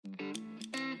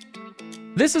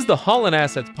This is the Holland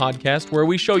Assets podcast where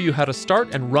we show you how to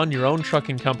start and run your own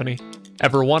trucking company.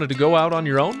 Ever wanted to go out on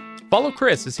your own? Follow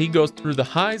Chris as he goes through the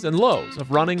highs and lows of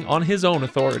running on his own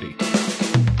authority.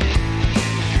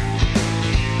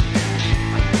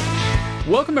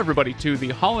 Welcome everybody to the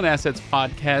Holland Assets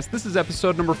podcast. This is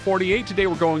episode number 48. Today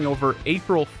we're going over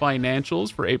April financials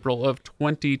for April of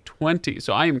 2020.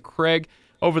 So I am Craig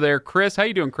over there. Chris, how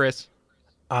you doing, Chris?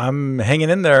 I'm hanging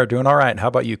in there, doing all right. How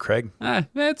about you, Craig?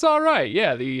 It's all right.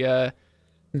 Yeah, the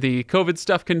COVID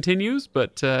stuff continues,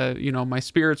 but my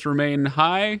spirits remain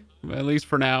high, at least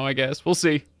for now, I guess. We'll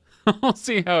see. We'll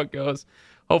see how it goes.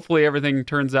 Hopefully everything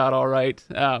turns out all right.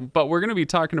 But we're going to be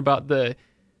talking about the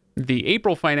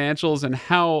April financials and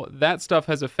how that stuff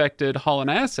has affected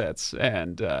Holland Assets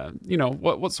and,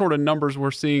 what sort of numbers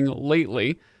we're seeing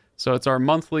lately. So it's our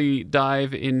monthly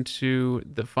dive into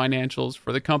the financials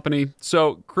for the company.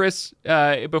 So, Chris,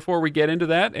 before we get into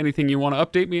that, anything you want to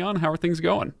update me on? How are things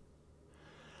going?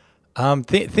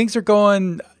 Things are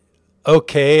going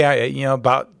okay.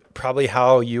 About probably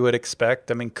how you would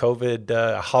expect. I mean,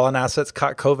 COVID, Holland Assets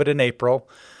caught COVID in April.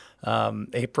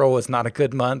 April was not a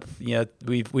good month.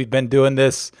 We've been doing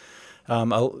this.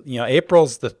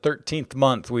 April's the 13th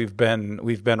month we've been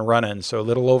running, so a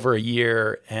little over a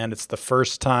year, and it's the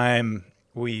first time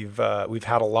we've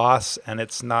had a loss, and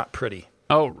it's not pretty.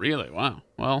 Oh, really? Wow.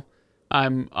 Well,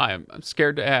 I'm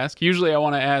scared to ask. Usually I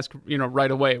want to ask,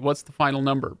 right away, what's the final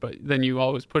number? But then you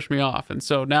always push me off. And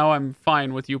so now I'm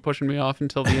fine with you pushing me off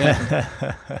until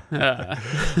the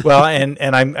end. Well, and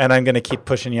I'm going to keep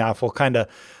pushing you off. We'll kind of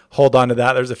hold on to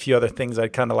that. There's a few other things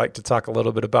I'd kind of like to talk a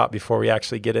little bit about before we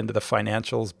actually get into the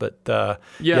financials. But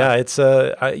it's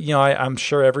I'm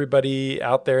sure everybody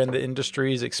out there in the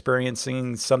industry is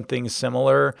experiencing something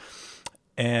similar,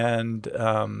 and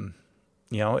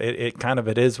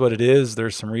it is what it is.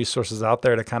 There's some resources out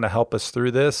there to kind of help us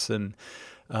through this. And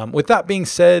with that being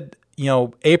said,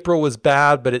 April was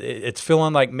bad, but it's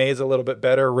feeling like May's a little bit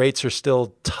better. Rates are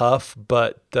still tough,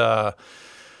 but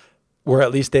we're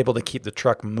at least able to keep the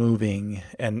truck moving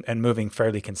and moving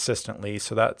fairly consistently.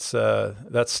 So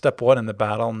that's step one in the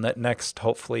battle. And that next,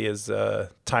 hopefully, as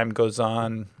time goes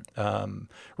on,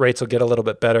 rates will get a little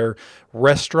bit better.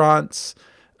 Restaurants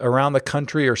around the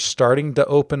country are starting to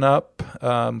open up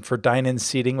for dine-in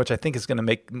seating, which I think is going to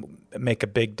make a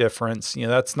big difference.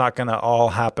 That's not going to all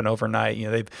happen overnight.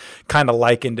 They've kind of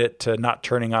likened it to not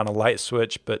turning on a light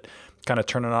switch, but kind of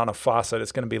turning on a faucet.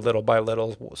 It's going to be little by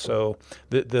little. So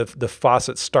the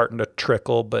faucet's starting to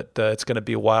trickle, but it's going to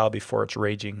be a while before it's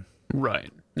raging.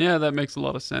 Right. Yeah, that makes a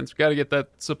lot of sense. We've got to get that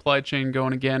supply chain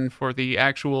going again for the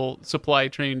actual supply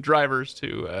chain drivers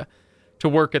to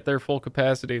work at their full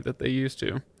capacity that they used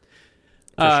to.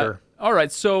 For sure. All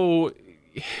right. So,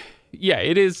 yeah,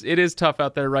 it is tough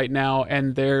out there right now,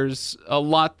 and there's a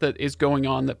lot that is going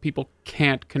on that people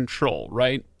can't control,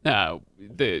 right?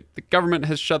 The government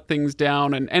has shut things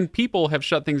down, and people have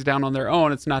shut things down on their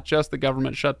own. It's not just the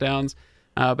government shutdowns,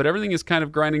 but everything is kind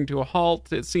of grinding to a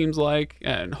halt, it seems like,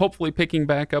 and hopefully picking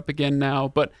back up again now.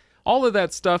 But all of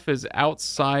that stuff is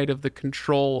outside of the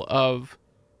control of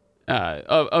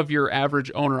your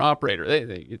average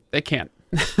owner-operator. They can't.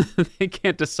 They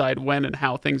can't decide when and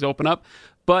how things open up,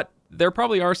 but there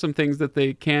probably are some things that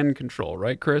they can control,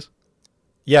 right, Chris?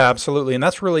 Yeah, absolutely. And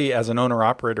that's really, as an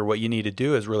owner-operator, what you need to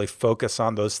do is really focus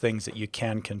on those things that you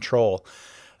can control.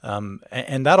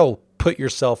 And that'll put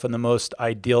yourself in the most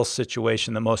ideal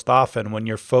situation the most often when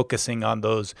you're focusing on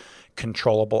those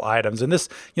controllable items. And this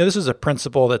is a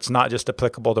principle that's not just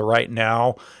applicable to right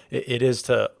now. It is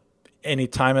to any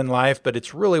time in life, but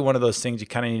it's really one of those things you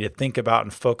kind of need to think about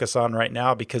and focus on right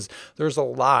now, because there's a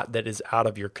lot that is out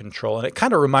of your control. And it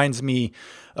kind of reminds me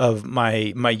of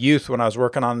my youth when I was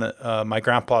working on my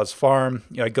grandpa's farm.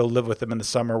 I'd go live with him in the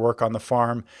summer, work on the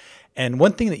farm. And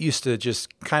one thing that used to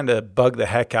just kind of bug the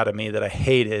heck out of me that I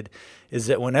hated is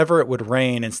that whenever it would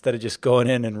rain, instead of just going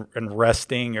in and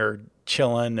resting or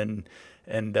chilling and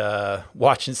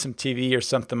watching some TV or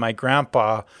something, my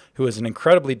grandpa, who was an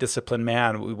incredibly disciplined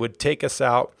man, would take us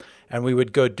out and we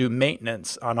would go do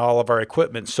maintenance on all of our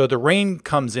equipment. So the rain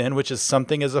comes in, which is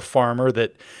something as a farmer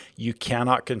that you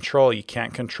cannot control. You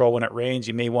can't control when it rains.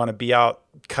 You may want to be out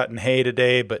cutting hay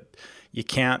today, but you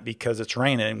can't because it's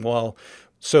raining. Well,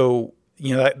 so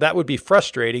that would be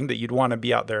frustrating that you'd want to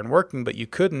be out there and working, but you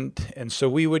couldn't. And so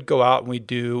we would go out and we'd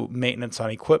do maintenance on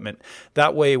equipment.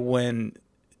 That way, when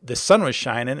the sun was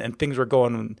shining and things were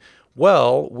going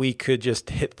well, we could just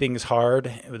hit things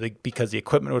hard because the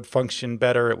equipment would function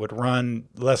better. It would run,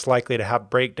 less likely to have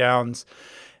breakdowns.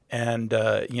 And,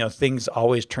 things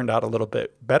always turned out a little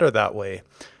bit better that way.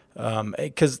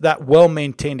 because that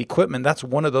well-maintained equipment, that's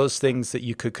one of those things that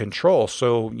you could control.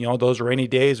 So, those rainy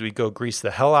days, we'd go grease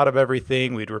the hell out of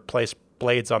everything. We'd replace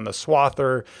blades on the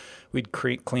swather. We'd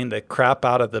clean the crap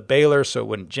out of the baler so it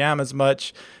wouldn't jam as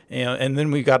much. And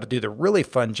then we got to do the really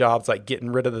fun jobs like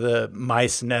getting rid of the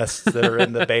mice nests that are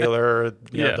in the baler,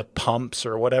 the pumps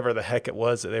or whatever the heck it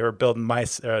was that they were building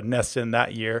mice nests in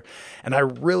that year. And I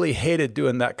really hated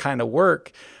doing that kind of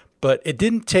work. But it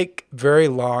didn't take very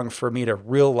long for me to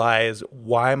realize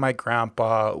why my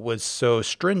grandpa was so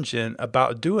stringent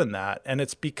about doing that. And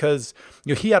it's because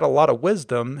he had a lot of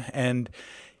wisdom, and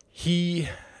he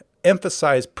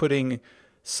emphasized putting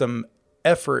some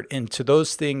effort into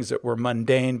those things that were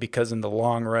mundane, because in the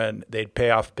long run, they'd pay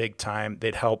off big time.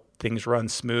 They'd help things run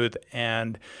smooth,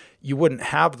 and you wouldn't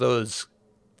have those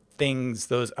things,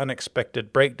 those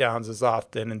unexpected breakdowns as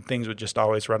often, and things would just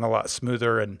always run a lot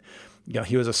smoother. And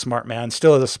he was a smart man,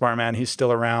 still is a smart man. He's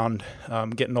still around,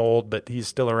 getting old, but he's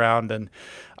still around, and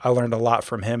I learned a lot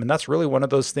from him. And that's really one of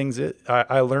those things that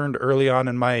I learned early on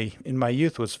in my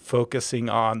youth, was focusing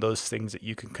on those things that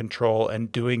you can control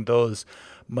and doing those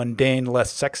mundane,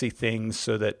 less sexy things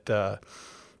so that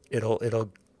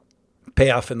it'll pay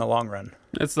off in the long run.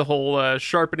 It's the whole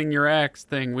sharpening your axe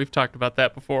thing. We've talked about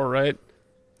that before, right?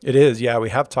 It is, yeah. We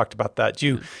have talked about that.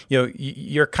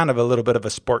 You're kind of a little bit of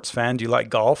a sports fan. Do you like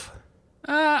golf?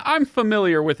 I'm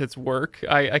familiar with its work.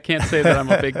 I can't say that I'm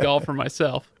a big golfer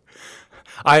myself.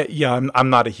 I'm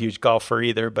not a huge golfer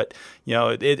either, but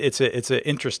it's an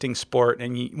interesting sport.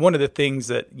 And one of the things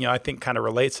that I think kind of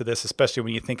relates to this, especially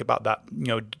when you think about that,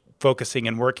 focusing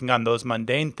and working on those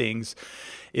mundane things,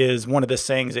 is one of the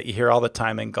sayings that you hear all the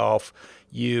time in golf.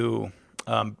 You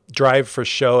drive for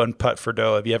show and putt for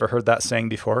dough. Have you ever heard that saying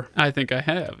before? I think I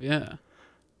have, yeah.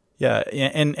 Yeah,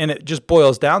 and it just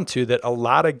boils down to that a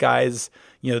lot of guys,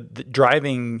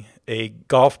 driving a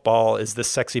golf ball is the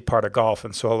sexy part of golf.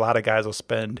 And so a lot of guys will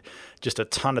spend just a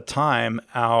ton of time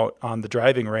out on the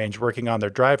driving range working on their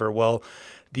driver. Well,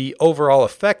 the overall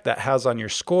effect that has on your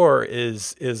score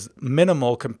is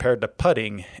minimal compared to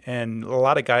putting. And a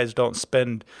lot of guys don't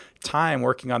spend time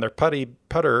working on their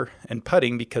putter and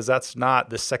putting because that's not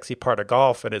the sexy part of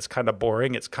golf. And it's kind of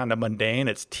boring. It's kind of mundane.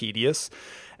 It's tedious.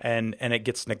 And it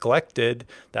gets neglected.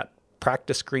 That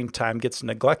practice screen time gets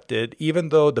neglected, even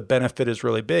though the benefit is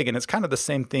really big. And it's kind of the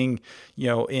same thing,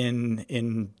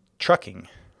 in trucking,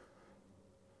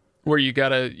 where you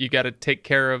gotta take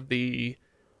care of the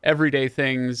everyday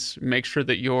things, make sure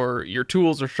that your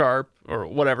tools are sharp or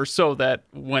whatever, so that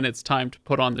when it's time to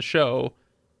put on the show,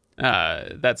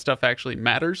 that stuff actually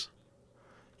matters.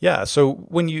 Yeah. So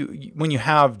when you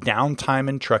have downtime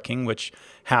in trucking, which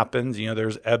happens,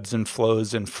 there's ebbs and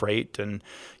flows in freight, and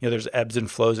there's ebbs and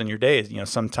flows in your days.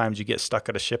 Sometimes you get stuck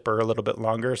at a shipper a little bit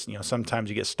longer. Sometimes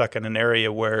you get stuck in an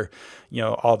area where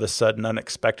all of a sudden,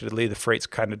 unexpectedly, the freight's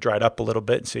kind of dried up a little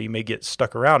bit, and so you may get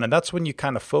stuck around. And that's when you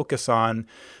kind of focus on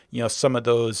some of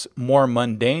those more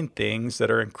mundane things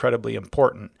that are incredibly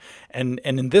important. And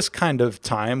in this kind of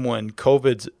time when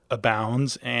COVID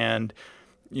abounds and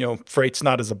freight's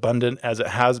not as abundant as it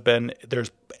has been,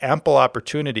 there's ample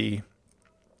opportunity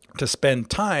to spend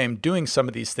time doing some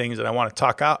of these things that I want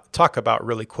to talk about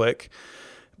really quick,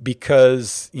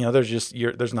 because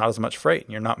there's not as much freight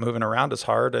and you're not moving around as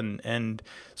hard, and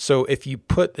so if you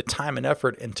put the time and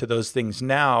effort into those things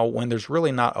now, when there's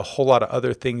really not a whole lot of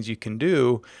other things you can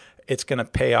do, it's going to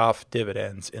pay off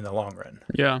dividends in the long run.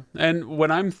 Yeah, and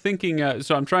when I'm thinking,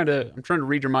 so I'm trying to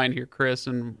read your mind here, Chris.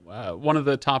 And one of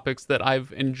the topics that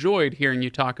I've enjoyed hearing you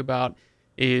talk about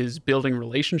is building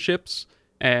relationships,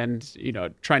 and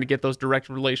trying to get those direct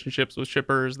relationships with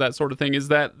shippers, that sort of thing. Is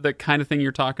that the kind of thing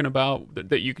you're talking about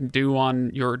that you can do on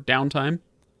your downtime?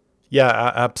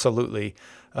 Yeah, absolutely.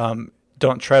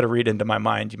 Don't try to read into my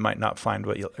mind. You might not find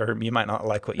you might not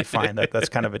like what you find. That's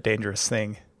kind of a dangerous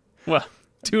thing. Well.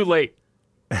 Too late.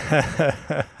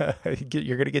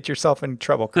 You're going to get yourself in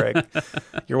trouble, Craig.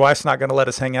 Your wife's not going to let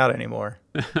us hang out anymore.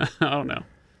 Oh, no.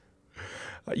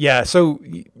 Yeah, so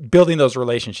building those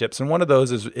relationships, and one of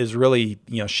those is really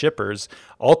shippers.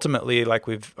 Ultimately, like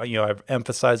I've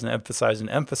emphasized,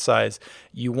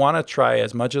 you want to try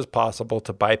as much as possible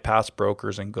to bypass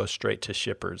brokers and go straight to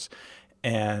shippers.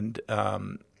 And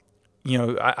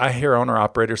I hear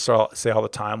owner-operators say all the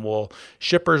time, well,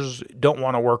 shippers don't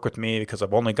want to work with me because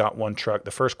I've only got one truck.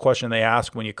 The first question they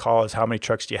ask when you call is, how many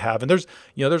trucks do you have? And there's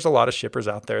a lot of shippers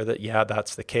out there that,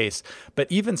 that's the case.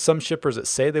 But even some shippers that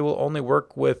say they will only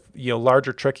work with,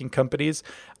 larger trucking companies,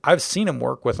 I've seen them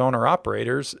work with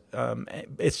owner-operators.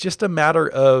 It's just a matter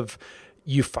of,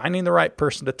 you finding the right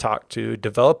person to talk to,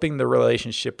 developing the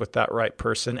relationship with that right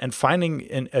person, and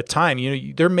finding a time.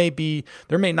 There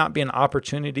may not be an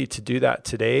opportunity to do that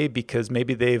today because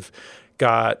maybe they've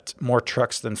got more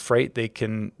trucks than freight they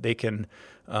can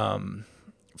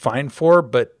find for,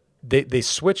 but they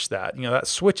switch that. That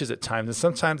switches at times, and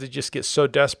sometimes they just get so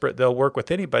desperate they'll work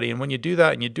with anybody. And when you do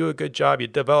that and you do a good job, you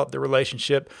develop the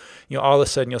relationship, all of a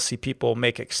sudden you'll see people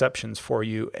make exceptions for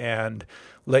you and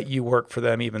let you work for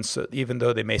them, even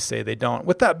though they may say they don't.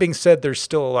 With that being said, there's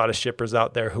still a lot of shippers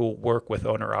out there who work with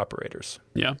owner operators.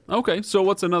 Yeah. Okay. So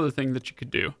what's another thing that you could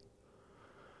do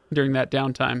during that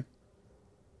downtime?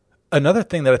 Another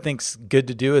thing that I think's good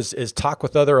to do is talk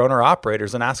with other owner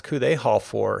operators and ask who they haul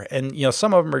for. And,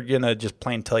 some of them are going to just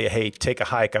plain tell you, hey, take a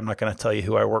hike. I'm not going to tell you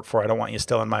who I work for. I don't want you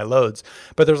stealing my loads.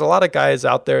 But there's a lot of guys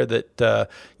out there that,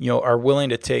 are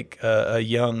willing to take a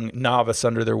young novice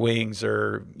under their wings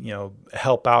or,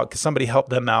 help out because somebody helped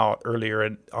them out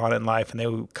earlier on in life, and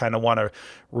they kind of want to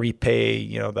repay,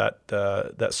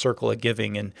 that circle of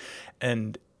giving.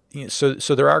 And so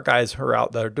there are guys who are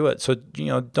out there do it. So,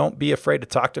 don't be afraid to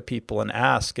talk to people and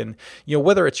ask. And,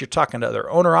 whether it's you're talking to other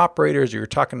owner operators or you're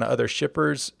talking to other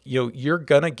shippers, you're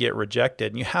going to get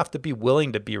rejected, and you have to be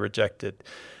willing to be rejected.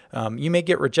 You may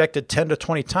get rejected 10 to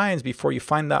 20 times before you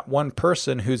find that one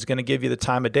person who's going to give you the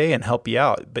time of day and help you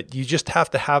out. But you just have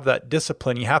to have that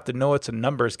discipline. You have to know it's a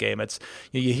numbers game. It's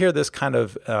you hear this kind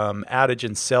of adage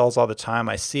in sales all the time.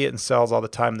 I see it in sales all the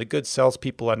time. The good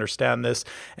salespeople understand this.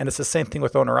 And it's the same thing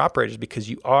with owner operators because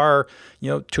you are,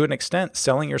 to an extent,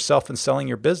 selling yourself and selling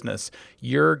your business.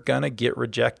 You're going to get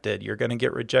rejected. You're going to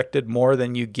get rejected more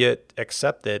than you get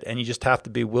accepted. And you just have to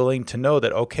be willing to know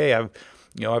that, okay, I've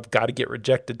got to get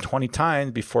rejected 20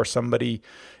 times before somebody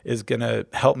is going to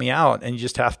help me out. And you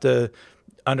just have to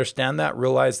understand that,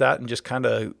 realize that, and just kind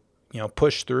of,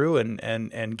 push through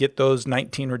and get those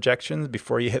 19 rejections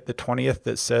before you hit the 20th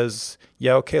that says,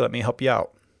 yeah, okay, let me help you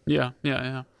out. Yeah.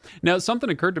 Now, something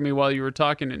occurred to me while you were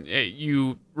talking, and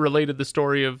you related the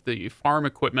story of the farm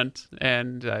equipment,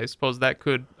 and I suppose that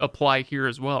could apply here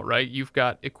as well, right? You've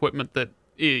got equipment that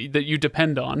you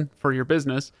depend on for your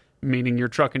business, meaning your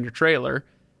truck and your trailer.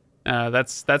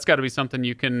 That's got to be something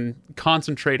you can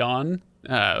concentrate on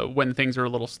when things are a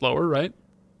little slower, right?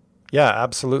 Yeah,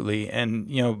 absolutely. And,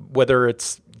 whether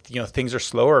it's, things are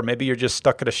slower, or maybe you're just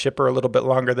stuck at a shipper a little bit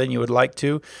longer than you would like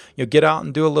to, get out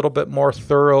and do a little bit more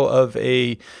thorough of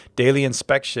a daily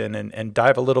inspection and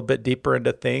dive a little bit deeper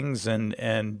into things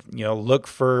and look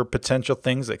for potential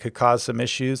things that could cause some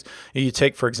issues. You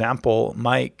take, for example,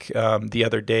 Mike the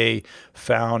other day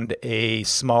found a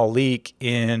small leak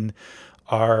in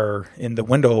the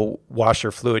window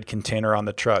washer fluid container on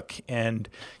the truck. And,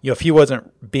 if he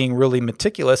wasn't being really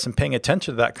meticulous and paying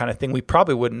attention to that kind of thing, we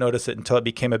probably wouldn't notice it until it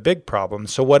became a big problem.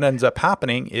 So what ends up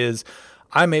happening is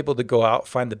I'm able to go out,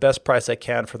 find the best price I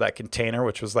can for that container,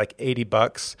 which was like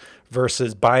 $80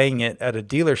 versus buying it at a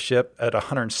dealership at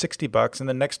 $160. And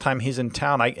the next time he's in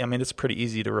town, I mean, it's pretty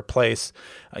easy to replace.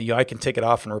 I can take it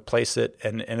off and replace it,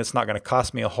 and it's not going to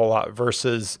cost me a whole lot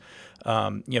versus,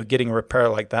 getting a repair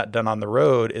like that done on the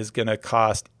road is going to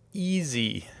cost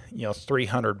easy,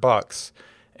 $300.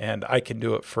 And I can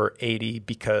do it for $80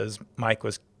 because Mike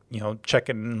was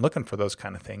checking and looking for those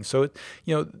kind of things. So,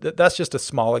 that's just a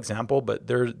small example, but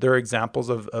there are examples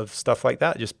of stuff like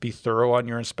that. Just be thorough on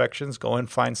your inspections, go and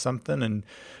find something. And,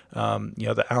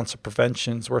 the ounce of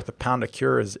prevention is worth a pound of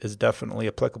cure is definitely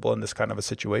applicable in this kind of a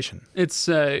situation. It's,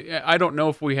 I don't know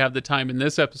if we have the time in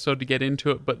this episode to get into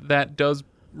it, but that does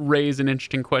raise an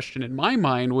interesting question in my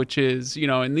mind, which is,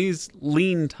 in these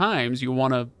lean times, you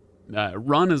want to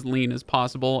run as lean as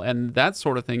possible. And that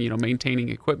sort of thing, maintaining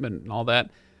equipment and all that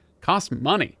costs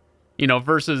money,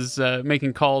 versus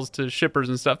making calls to shippers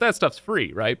and stuff. That stuff's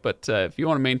free, right? But if you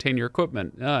want to maintain your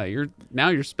equipment,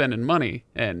 you're spending money,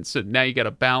 and so now you got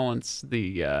to balance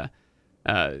the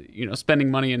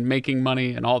spending money and making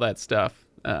money and all that stuff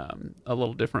a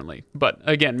little differently. But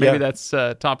again, maybe that's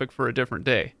a topic for a different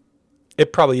day.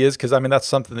 It probably is, because that's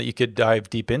something that you could dive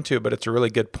deep into. But it's a really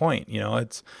good point.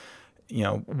 It's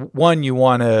one, you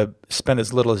want to spend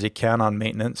as little as you can on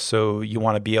maintenance. So you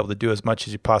want to be able to do as much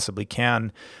as you possibly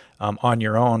can on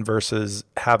your own versus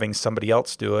having somebody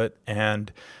else do it.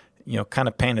 And, kind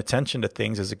of paying attention to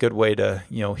things is a good way to,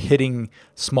 hitting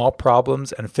small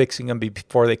problems and fixing them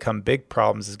before they become big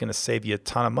problems is going to save you a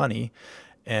ton of money.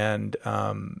 And,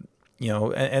 and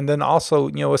then also,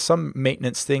 with some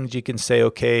maintenance things, you can say,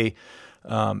 okay,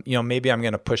 maybe I'm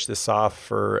going to push this off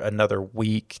for another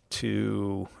week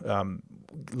to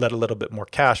let a little bit more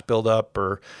cash build up,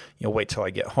 or, wait till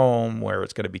I get home where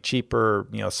it's going to be cheaper,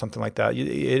 something like that.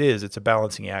 It's a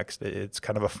balancing act. It's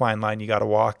kind of a fine line you got to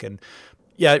walk. And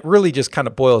yeah, it really just kind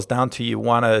of boils down to you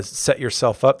want to set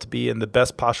yourself up to be in the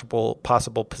best possible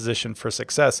position for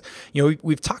success.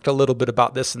 We've talked a little bit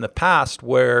about this in the past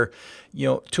where,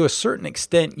 to a certain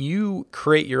extent, you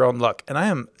create your own luck. And I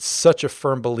am such a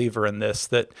firm believer in this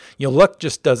that, luck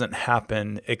just doesn't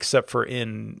happen except for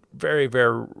in very,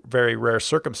 very, very rare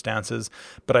circumstances.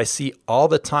 But I see all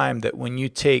the time that when you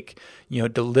take,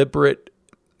 deliberate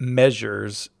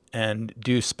measures and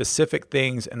do specific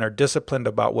things and are disciplined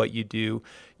about what you do,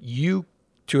 you,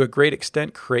 to a great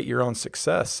extent, create your own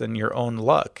success and your own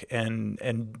luck.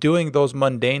 And doing those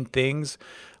mundane things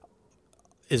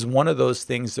is one of those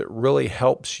things that really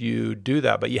helps you do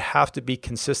that. But you have to be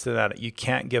consistent at it. You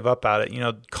can't give up at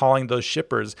it. Calling those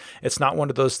shippers, it's not one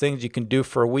of those things you can do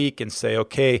for a week and say,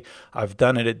 okay, I've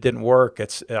done it. It didn't work.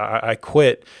 I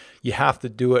quit. You have to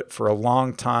do it for a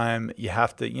long time. You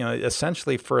have to,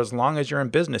 essentially for as long as you're in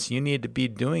business, you need to be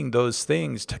doing those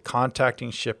things, to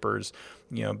contacting shippers,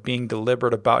 being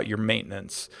deliberate about your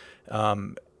maintenance,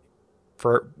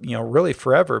 for, really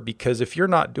forever. Because if you're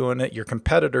not doing it, your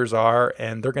competitors are,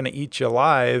 and they're going to eat you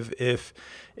alive if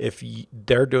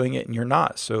they're doing it and you're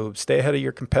not. So stay ahead of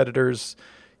your competitors,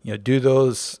 do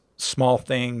those small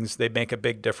things. They make a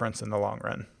big difference in the long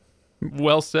run.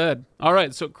 Well said. All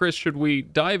right, so Chris, should we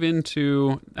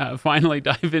finally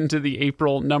dive into the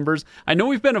April numbers? I know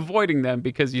we've been avoiding them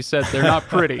because you said they're not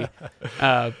pretty,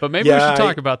 but maybe we should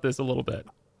talk about this a little bit.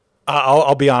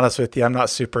 I'll be honest with you. I'm not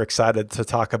super excited to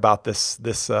talk about this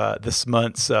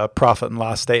month's profit and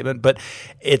loss statement, but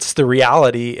it's the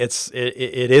reality. It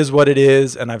is what it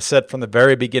is, and I've said from the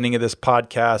very beginning of this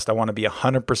podcast, I want to be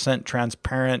 100%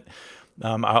 transparent.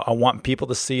 I want people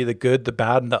to see the good, the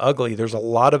bad, and the ugly. There's a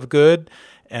lot of good,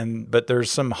 but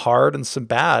there's some hard and some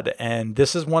bad. And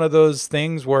this is one of those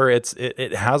things where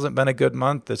it hasn't been a good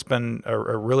month. It's been a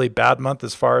really bad month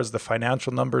as far as the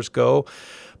financial numbers go.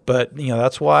 But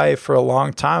that's why for a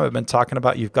long time I've been talking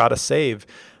about you've got to save.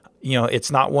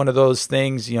 It's not one of those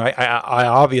things. I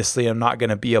obviously am not going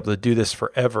to be able to do this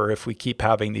forever if we keep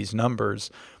having these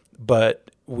numbers, but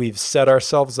we've set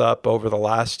ourselves up over the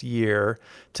last year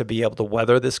to be able to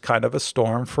weather this kind of a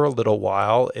storm for a little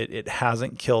while. It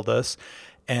hasn't killed us.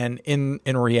 And in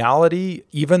reality,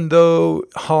 even though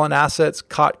Holland Assets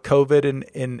caught COVID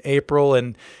in April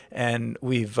and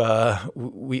we've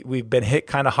been hit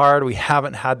kind of hard, we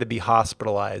haven't had to be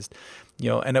hospitalized.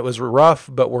 And it was rough,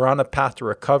 but we're on a path to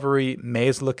recovery.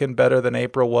 May's looking better than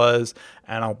April was,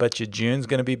 and I'll bet you June's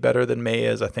going to be better than May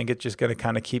is. I think it's just going to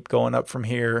kind of keep going up from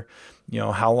here.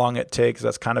 How long it takes,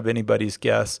 that's kind of anybody's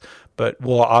guess, but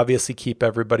we'll obviously keep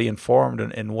everybody informed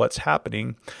in what's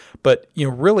happening. But,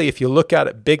 really, if you look at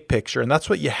it big picture, and that's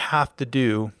what you have to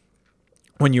do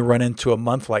when you run into a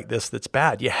month like this that's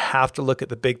bad. You have to look at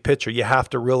the big picture. You have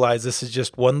to realize this is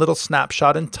just one little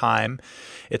snapshot in time.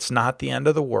 It's not the end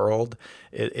of the world.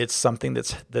 It's something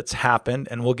that's happened,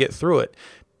 and we'll get through it.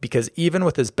 Because even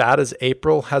with as bad as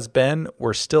April has been,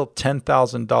 we're still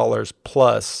 $10,000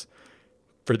 plus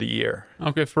for the year.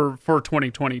 Okay, for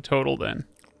 2020 total then.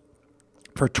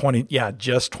 For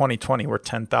just 2020, we're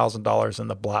 $10,000 in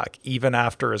the black, even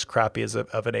after as crappy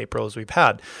of an April as we've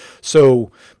had.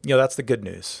 So, that's the good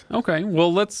news. Okay,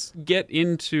 well, let's get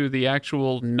into the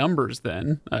actual numbers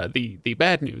then, the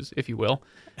bad news, if you will.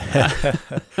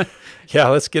 Yeah,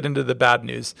 let's get into the bad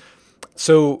news.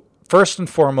 So, first and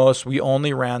foremost, we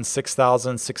only ran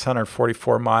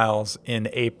 6,644 miles in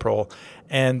April,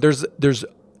 and there's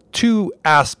two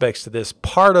aspects to this.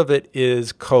 Part of it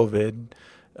is COVID.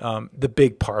 The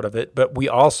big part of it, but we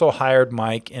also hired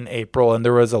Mike in April, and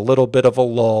there was a little bit of a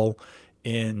lull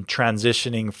in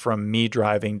transitioning from me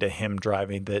driving to him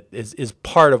driving. That is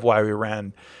part of why we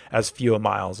ran as few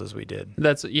miles as we did.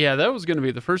 That was going to be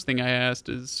the first thing I asked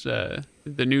is the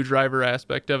new driver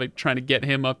aspect of it, trying to get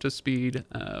him up to speed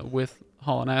with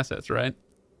Holland Assets, right?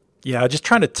 Yeah, just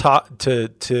trying to talk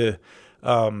to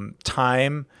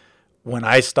time when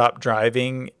I stopped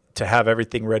driving to have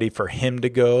everything ready for him to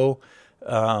go.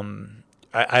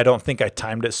 I don't think I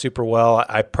timed it super well.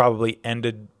 I probably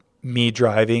ended me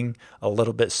driving a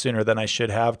little bit sooner than I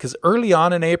should have, because early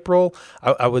on in April,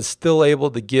 I was still able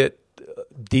to get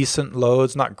decent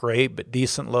loads, not great, but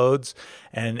decent loads.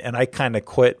 And I kind of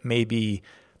quit maybe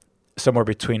somewhere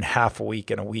between half a week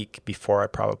and a week before I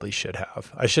probably should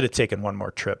have. I should have taken one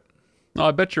more trip. Oh,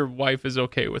 I bet your wife is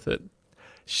okay with it.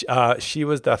 She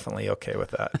was definitely okay with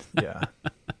that. Yeah.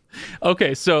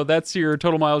 Okay, so that's your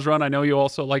total miles run. I know you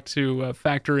also like to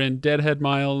factor in deadhead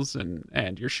miles,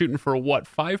 and you're shooting for what,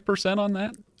 5% on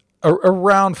that?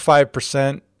 Around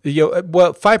 5%.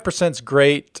 Well, 5% is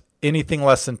great. Anything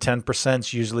less than 10%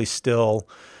 is usually still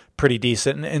pretty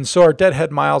decent. And so our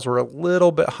deadhead miles were a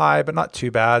little bit high, but not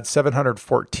too bad,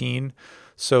 714.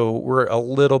 So we're a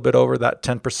little bit over that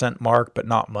 10% mark, but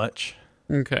not much.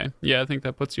 Okay. Yeah, I think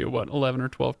that puts you at what, 11 or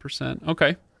 12%.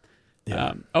 Okay.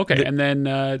 Yeah. Okay, and then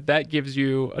that gives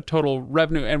you a total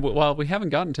revenue. And well, we haven't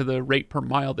gotten to the rate per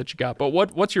mile that you got, but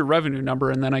what's your revenue number?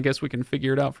 And then I guess we can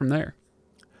figure it out from there.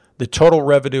 The total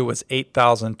revenue was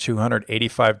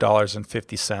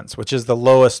 $8,285.50, which is the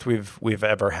lowest we've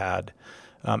ever had.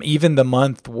 Even the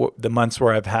months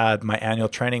where I've had my annual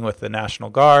training with the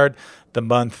National Guard, the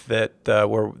month that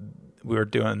where we were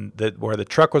doing that, where the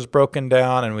truck was broken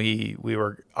down and we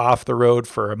were off the road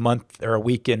for a month or a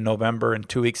week in November and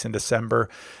 2 weeks in December,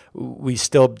 we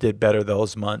still did better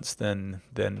those months than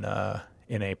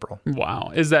in April.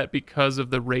 Wow. Is that because of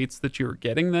the rates that you were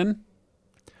getting then?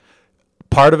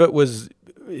 Part of it was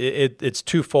it's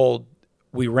twofold.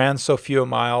 We ran so few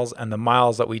miles, and the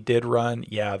miles that we did run,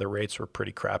 the rates were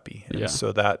pretty crappy. And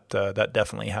so that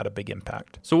definitely had a big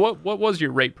impact. So what was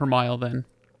your rate per mile then?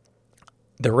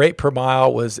 The rate per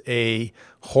mile was a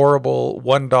horrible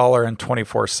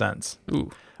 $1.24. Ooh.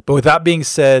 But with that being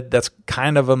said, that's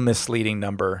kind of a misleading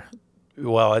number.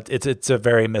 Well, it's a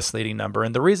very misleading number.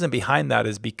 And the reason behind that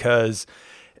is because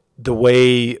the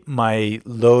way my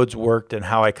loads worked and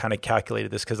how I kind of calculated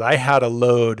this, because I had a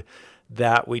load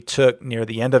that we took near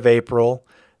the end of April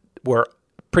where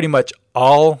pretty much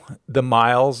all the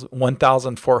miles,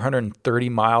 1,430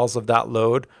 miles of that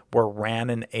load were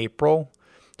ran in April.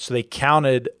 So they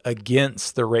counted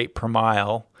against the rate per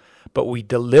mile, but we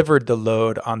delivered the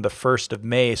load on the 1st of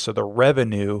May. So the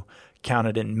revenue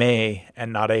counted in May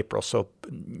and not April. So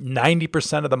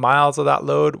 90% of the miles of that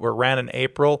load were ran in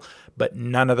April, but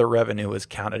none of the revenue was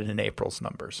counted in April's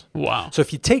numbers. Wow. So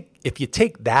if you take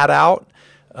that out,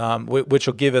 which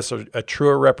will give us a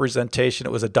truer representation,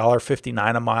 it was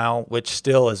 $1.59 a mile, which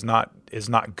still is not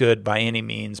good by any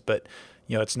means, but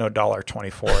it's no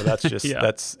 $1.24. That's just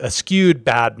that's a skewed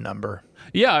bad number.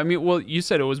 Yeah, I mean, well, you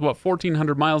said it was what,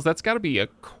 1,400 miles. That's got to be a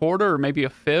quarter or maybe a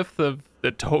fifth of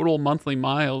the total monthly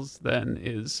miles. Then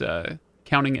is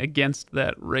counting against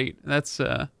that rate. That's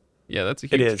that's a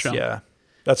huge it is, chunk. Yeah,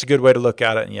 that's a good way to look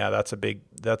at it. And that's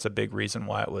a big reason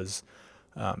why it was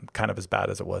kind of as bad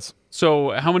as it was.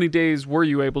 So, how many days were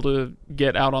you able to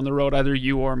get out on the road, either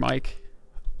you or Mike?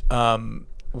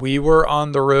 We were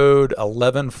on the road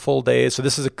 11 full days. So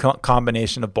this is a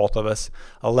combination of both of us,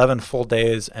 11 full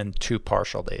days and 2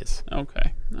 partial days.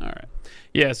 Okay. All right.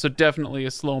 Yeah, so definitely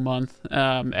a slow month.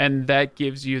 And that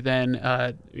gives you then,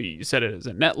 you said it as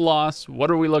a net loss.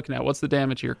 What are we looking at? What's the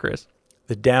damage here, Chris?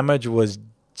 The damage was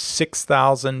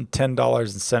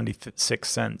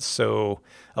 $6,010.76. So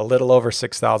a little over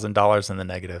 $6,000 in the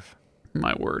negative.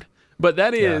 My word. But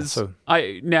that is,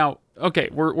 okay,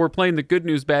 we're playing the good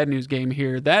news, bad news game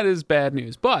here. That is bad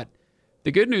news. But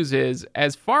the good news is,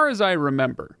 as far as I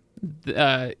remember,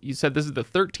 you said this is the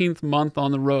 13th month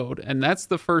on the road, and that's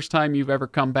the first time you've ever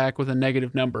come back with a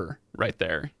negative number right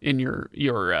there in your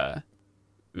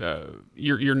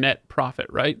net profit,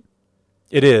 right?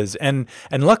 It is, and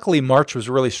luckily March was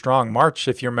really strong. March,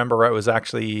 if you remember right, was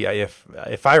actually,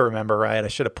 if I remember right, I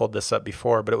should have pulled this up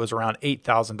before, but it was around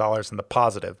 $8,000 in the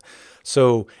positive.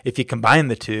 So if you combine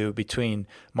the two between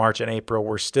March and April,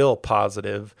 we're still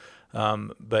positive.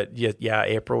 But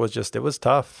April was it was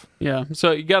tough. Yeah,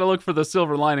 so you got to look for the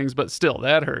silver linings, but still,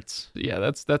 that hurts. Yeah,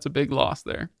 that's a big loss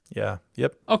there. Yeah.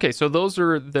 Yep. Okay, so those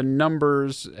are the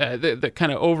numbers, the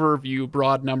kind of overview,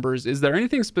 broad numbers. Is there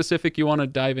anything specific you want to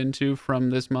dive into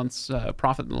from this month's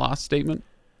profit and loss statement?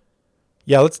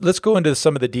 Yeah, let's go into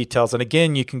some of the details. And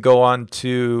again, you can go on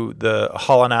to the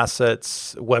Holland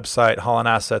Assets website,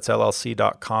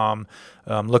 hollandassetsllc.com.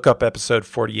 Look up episode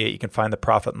 48. You can find the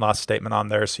profit and loss statement on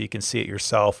there so you can see it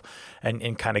yourself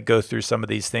and kind of go through some of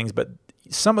these things. But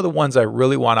some of the ones I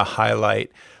really want to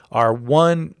highlight are,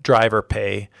 one, driver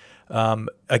pay.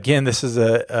 Again, this is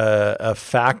a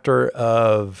factor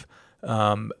of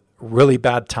really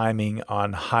bad timing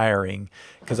on hiring,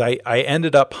 because I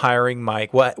ended up hiring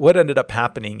Mike. What ended up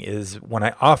happening is when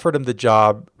I offered him the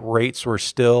job, rates were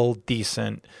still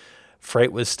decent.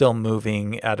 Freight was still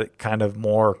moving at a kind of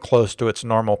more close to its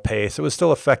normal pace. It was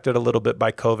still affected a little bit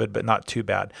by COVID, but not too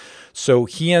bad. So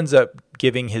he ends up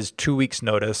giving his 2 weeks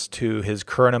notice to his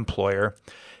current employer.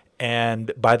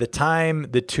 And by the time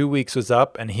the 2 weeks was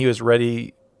up and he was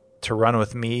ready to run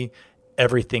with me,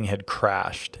 everything had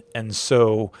crashed. And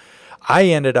so I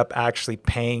ended up actually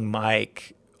paying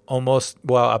Mike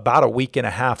about a week and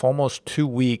a half, almost 2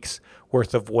 weeks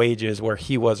worth of wages where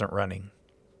he wasn't running.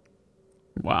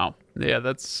 Wow. Yeah,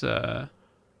 that's, I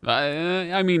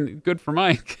mean, good for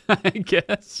Mike, I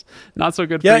guess. Not so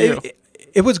good for you.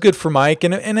 It was good for Mike,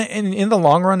 and in the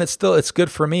long run, it's good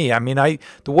for me. I mean,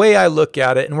 the way I look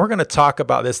at it, and we're going to talk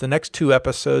about this. The next 2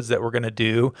 episodes that we're going to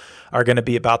do are going to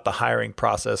be about the hiring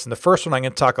process. And the first one, I'm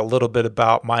going to talk a little bit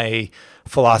about my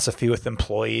philosophy with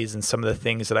employees and some of the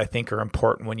things that I think are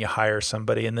important when you hire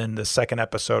somebody. And then the second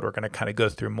episode, we're going to kind of go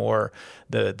through more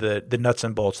the nuts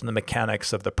and bolts and the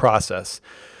mechanics of the process.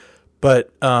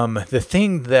 But the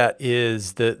thing that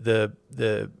is the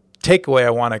takeaway I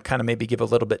want to kind of maybe give a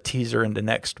little bit teaser into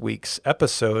next week's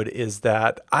episode is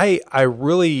that I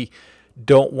really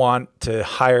don't want to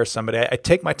hire somebody. I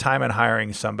take my time in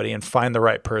hiring somebody and find the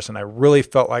right person. I really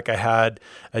felt like I had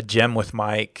a gem with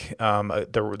Mike,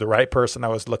 the right person I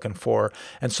was looking for.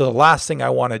 And so the last thing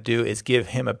I want to do is give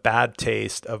him a bad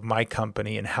taste of my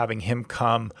company and having him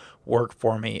come work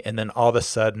for me. And then all of a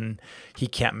sudden he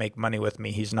can't make money with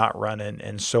me. He's not running.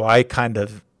 And so I kind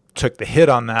of took the hit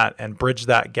on that and bridged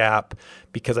that gap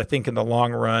because I think in the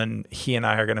long run, he and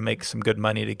I are going to make some good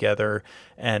money together,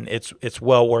 and it's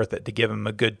well worth it to give him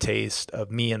a good taste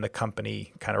of me and the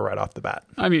company kind of right off the bat.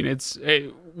 I mean,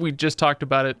 we just talked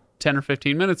about it 10 or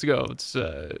 15 minutes ago. It's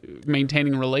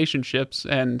maintaining relationships,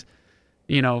 and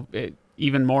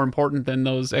even more important than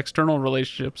those external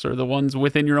relationships are the ones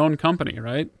within your own company,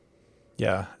 right?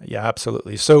 Yeah,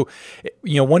 absolutely. So,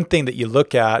 one thing that you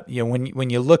look at, when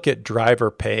you look at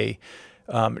driver pay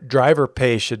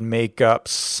should make up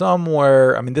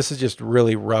somewhere, I mean, this is just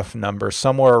really rough numbers,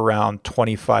 somewhere around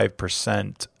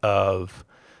 25% of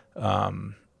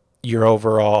your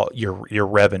overall, your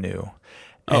revenue.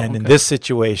 And in this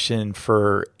situation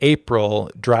for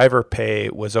April, driver pay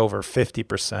was over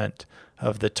 50%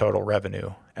 of the total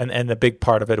revenue. And the big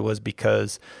part of it was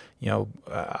because,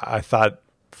 I thought,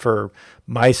 for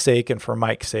my sake and for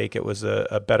Mike's sake, it was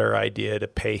a better idea to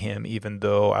pay him, even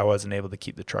though I wasn't able to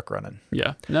keep the truck running.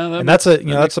 Yeah, no, and that's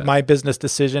my business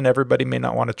decision. Everybody may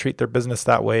not want to treat their business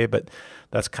that way, but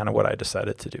that's kind of what I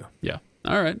decided to do. Yeah.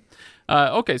 All right.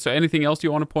 Okay. So, anything else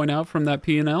you want to point out from that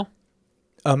P&L?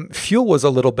 Fuel was a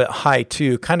little bit high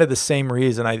too, kind of the same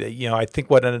reason. I think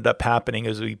what ended up happening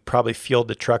is we probably fueled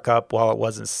the truck up while it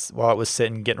was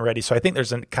sitting getting ready. So I think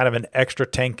there's kind of an extra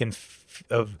tank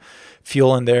of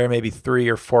fuel in there, maybe $300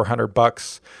 or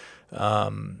 $400.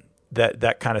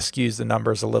 That kind of skews the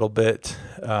numbers a little bit.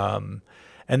 And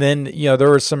then there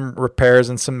were some repairs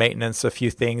and some maintenance, a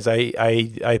few things.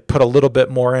 I put a little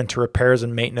bit more into repairs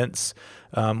and maintenance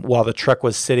while the truck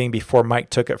was sitting before Mike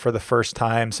took it for the first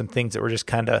time. Some things that were just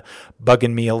kind of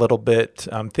bugging me a little bit,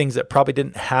 things that probably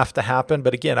didn't have to happen.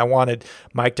 But again, I wanted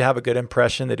Mike to have a good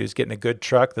impression that he was getting a good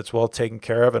truck that's well taken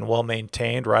care of and well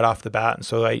maintained right off the bat. And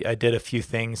so I did a few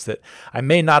things that I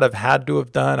may not have had to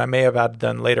have done. I may have had to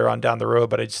done later on down the road,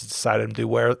 but I just decided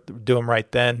to do them right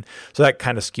then. So that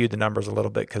kind of skewed the numbers a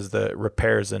little bit because the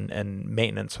repairs and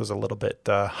maintenance was a little bit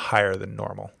higher than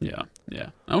normal. Yeah.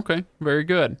 Okay, very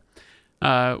good.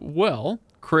 Well,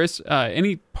 Chris,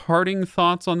 any parting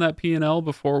thoughts on that P&L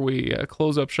before we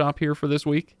close up shop here for this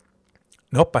week?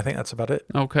 Nope, I think that's about it.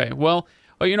 Okay, well,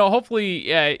 hopefully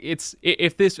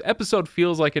if this episode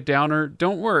feels like a downer,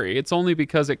 don't worry. It's only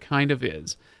because it kind of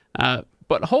is.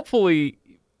 But hopefully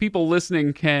people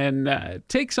listening can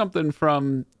take something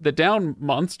from the down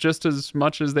months just as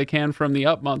much as they can from the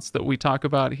up months that we talk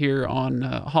about here on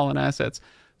Holland Assets.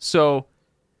 So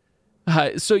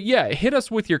hit us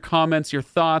with your comments, your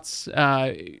thoughts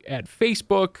at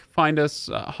Facebook. Find us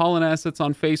Holland Assets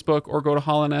on Facebook, or go to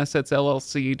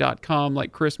hollandassetsllc.com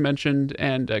like Chris mentioned,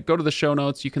 and go to the show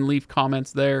notes. You can leave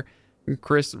comments there. And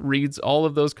Chris reads all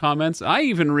of those comments. I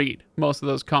even read most of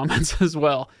those comments as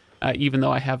well, even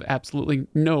though I have absolutely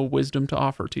no wisdom to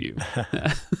offer to you.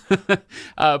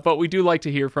 But we do like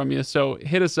to hear from you, so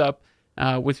hit us up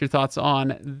with your thoughts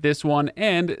on this one,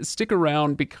 and stick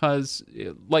around because,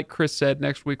 like Chris said,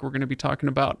 next week we're going to be talking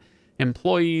about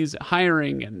employees,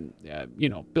 hiring, and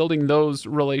building those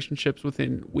relationships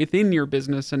within your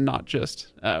business, and not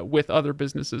just with other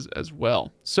businesses as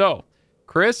well. So,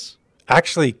 Chris?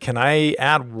 Actually, can I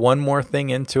add one more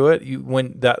thing into it?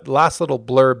 When that last little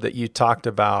blurb that you talked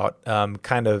about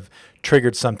kind of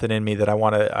triggered something in me that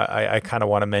I kind of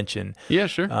want to mention. Yeah,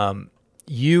 sure.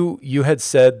 you had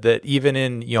said that even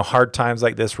in hard times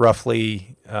like this,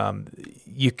 roughly,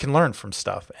 you can learn from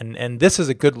stuff, and this is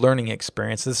a good learning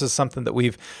experience. This is something that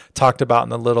we've talked about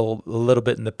in a little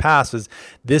bit in the past.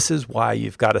 This is why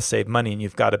you've got to save money and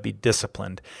you've got to be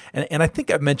disciplined. And I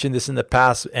think I've mentioned this in the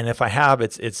past, and if I have,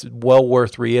 it's well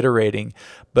worth reiterating.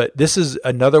 But this is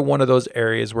another one of those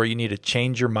areas where you need to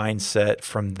change your mindset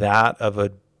from that of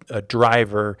a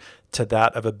driver to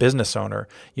that of a business owner.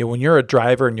 When you're a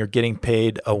driver and you're getting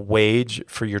paid a wage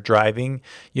for your driving,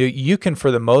 you can,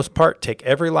 for the most part, take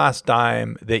every last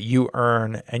dime that you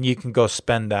earn and you can go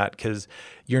spend that, because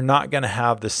you're not going to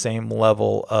have the same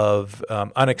level of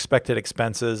unexpected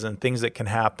expenses and things that can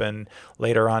happen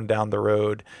later on down the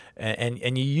road.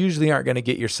 And you usually aren't going to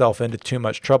get yourself into too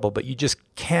much trouble, but you just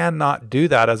cannot do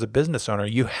that as a business owner.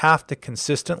 You have to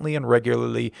consistently and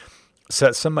regularly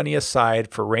set some money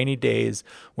aside for rainy days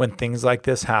when things like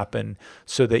this happen,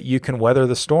 so that you can weather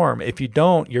the storm. If you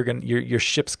don't, your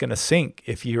ship's going to sink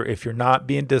if you're not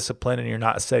being disciplined and you're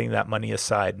not setting that money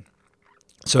aside.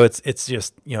 So it's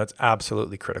just it's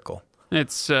absolutely critical.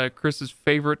 It's Chris's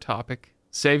favorite topic: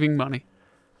 saving money.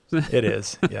 It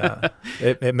is, yeah.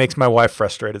 It makes my wife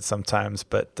frustrated sometimes,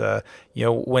 but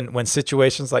when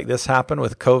situations like this happen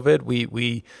with COVID,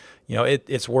 we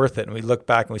it's worth it. And we look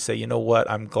back and we say, you know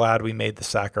what? I'm glad we made the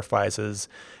sacrifices.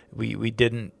 We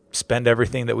didn't spend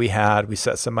everything that we had. We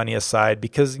set some money aside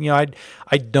because,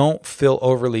 I don't feel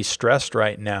overly stressed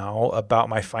right now about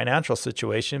my financial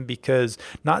situation, because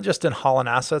not just in Holland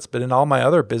Assets, but in all my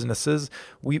other businesses,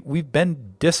 we've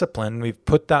been disciplined. We've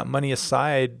put that money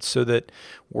aside so that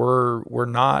we're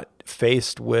not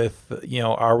faced with,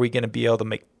 are we going to be able to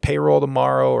make payroll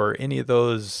tomorrow, or any of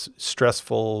those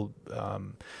stressful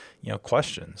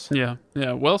questions. Yeah.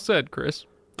 Well said, Chris.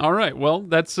 All right. Well,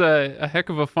 that's a heck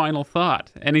of a final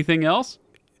thought. Anything else?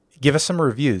 Give us some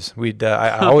reviews.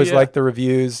 I always like the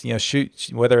reviews. Shoot,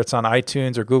 whether it's on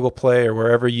iTunes or Google Play or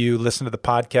wherever you listen to the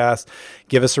podcast.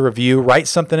 Give us a review. Write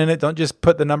something in it. Don't just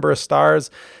put the number of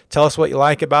stars. Tell us what you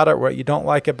like about it, what you don't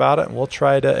like about it, and we'll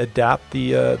try to adapt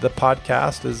the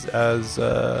podcast as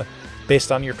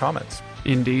based on your comments.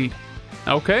 Indeed.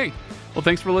 Okay. Well,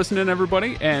 thanks for listening,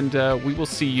 everybody, and we will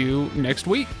see you next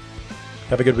week.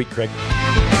 Have a good week, Craig.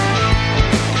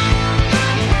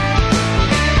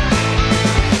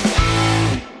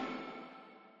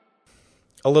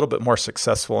 A little bit more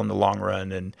successful in the long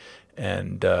run,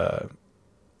 and I'm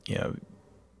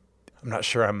not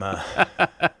sure I'm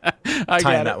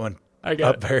tying that one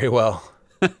up very well.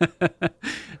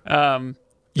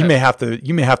 You may have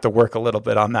to work a little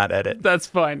bit on that edit. That's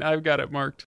fine. I've got it marked.